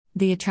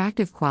The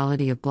attractive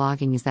quality of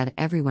blogging is that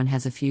everyone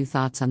has a few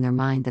thoughts on their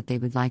mind that they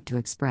would like to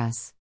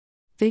express.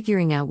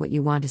 Figuring out what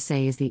you want to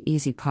say is the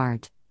easy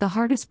part. The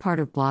hardest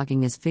part of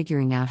blogging is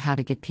figuring out how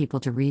to get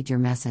people to read your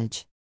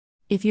message.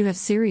 If you have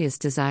serious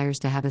desires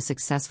to have a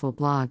successful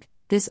blog,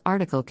 this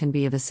article can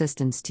be of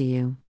assistance to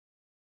you.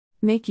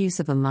 Make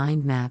use of a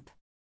mind map.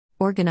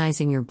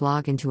 Organizing your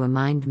blog into a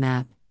mind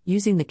map,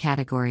 using the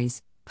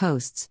categories,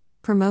 posts,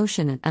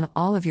 promotion, and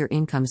all of your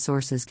income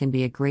sources can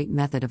be a great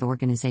method of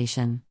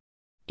organization.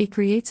 It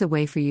creates a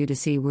way for you to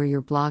see where your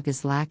blog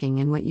is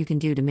lacking and what you can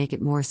do to make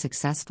it more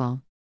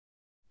successful.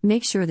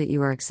 Make sure that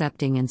you are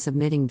accepting and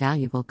submitting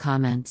valuable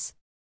comments.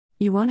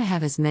 You want to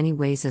have as many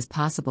ways as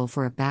possible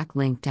for a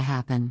backlink to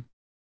happen.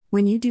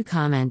 When you do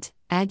comment,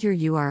 add your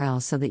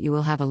URL so that you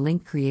will have a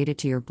link created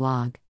to your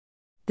blog.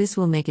 This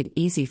will make it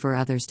easy for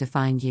others to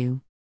find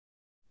you.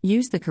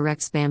 Use the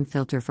correct spam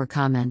filter for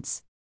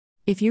comments.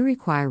 If you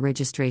require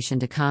registration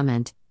to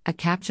comment, a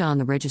CAPTCHA on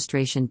the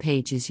registration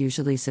page is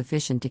usually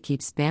sufficient to keep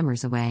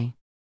spammers away.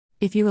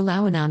 If you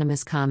allow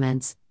anonymous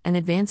comments, an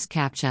advanced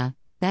CAPTCHA,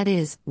 that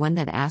is, one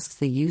that asks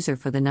the user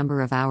for the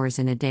number of hours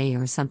in a day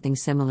or something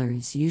similar,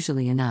 is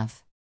usually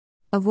enough.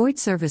 Avoid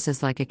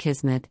services like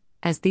Akismet,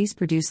 as these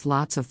produce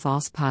lots of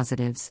false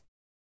positives.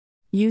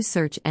 Use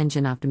search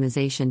engine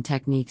optimization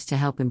techniques to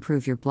help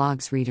improve your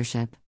blog's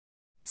readership.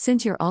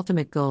 Since your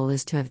ultimate goal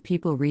is to have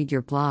people read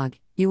your blog,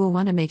 you will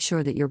want to make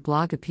sure that your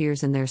blog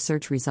appears in their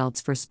search results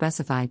for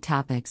specified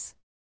topics.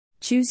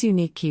 Choose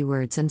unique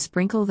keywords and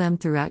sprinkle them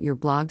throughout your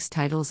blog's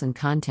titles and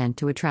content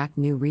to attract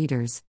new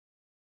readers.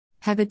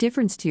 Have a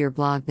difference to your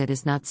blog that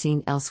is not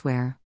seen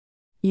elsewhere.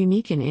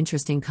 Unique and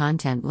interesting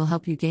content will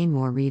help you gain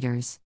more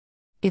readers.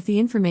 If the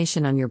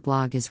information on your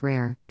blog is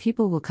rare,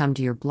 people will come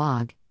to your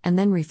blog, and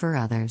then refer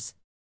others.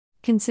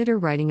 Consider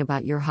writing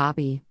about your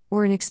hobby,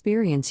 or an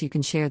experience you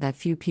can share that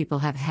few people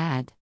have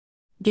had.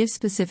 Give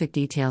specific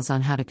details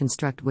on how to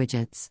construct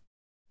widgets.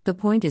 The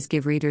point is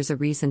give readers a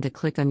reason to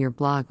click on your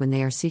blog when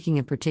they are seeking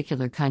a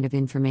particular kind of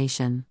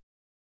information.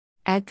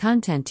 Add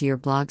content to your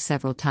blog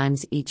several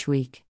times each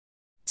week.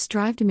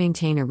 Strive to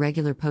maintain a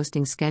regular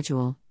posting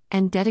schedule,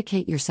 and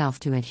dedicate yourself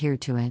to adhere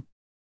to it.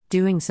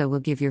 Doing so will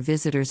give your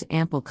visitors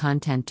ample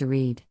content to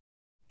read.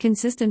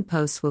 Consistent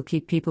posts will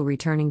keep people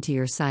returning to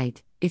your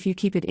site, if you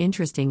keep it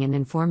interesting and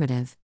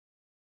informative.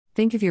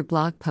 Think of your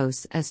blog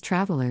posts as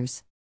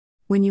travelers.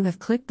 When you have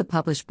clicked the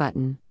publish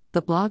button,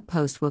 the blog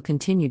post will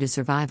continue to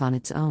survive on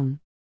its own.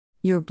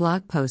 Your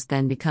blog post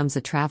then becomes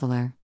a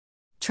traveler.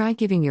 Try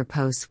giving your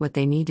posts what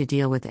they need to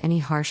deal with any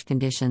harsh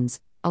conditions,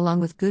 along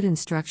with good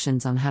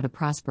instructions on how to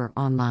prosper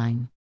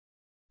online.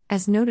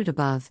 As noted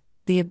above,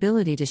 the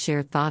ability to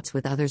share thoughts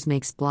with others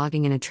makes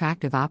blogging an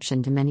attractive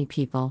option to many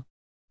people.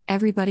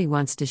 Everybody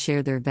wants to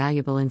share their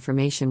valuable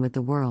information with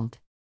the world.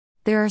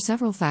 There are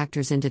several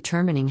factors in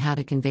determining how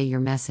to convey your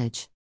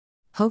message.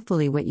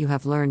 Hopefully, what you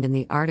have learned in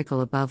the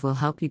article above will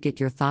help you get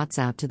your thoughts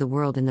out to the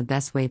world in the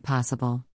best way possible.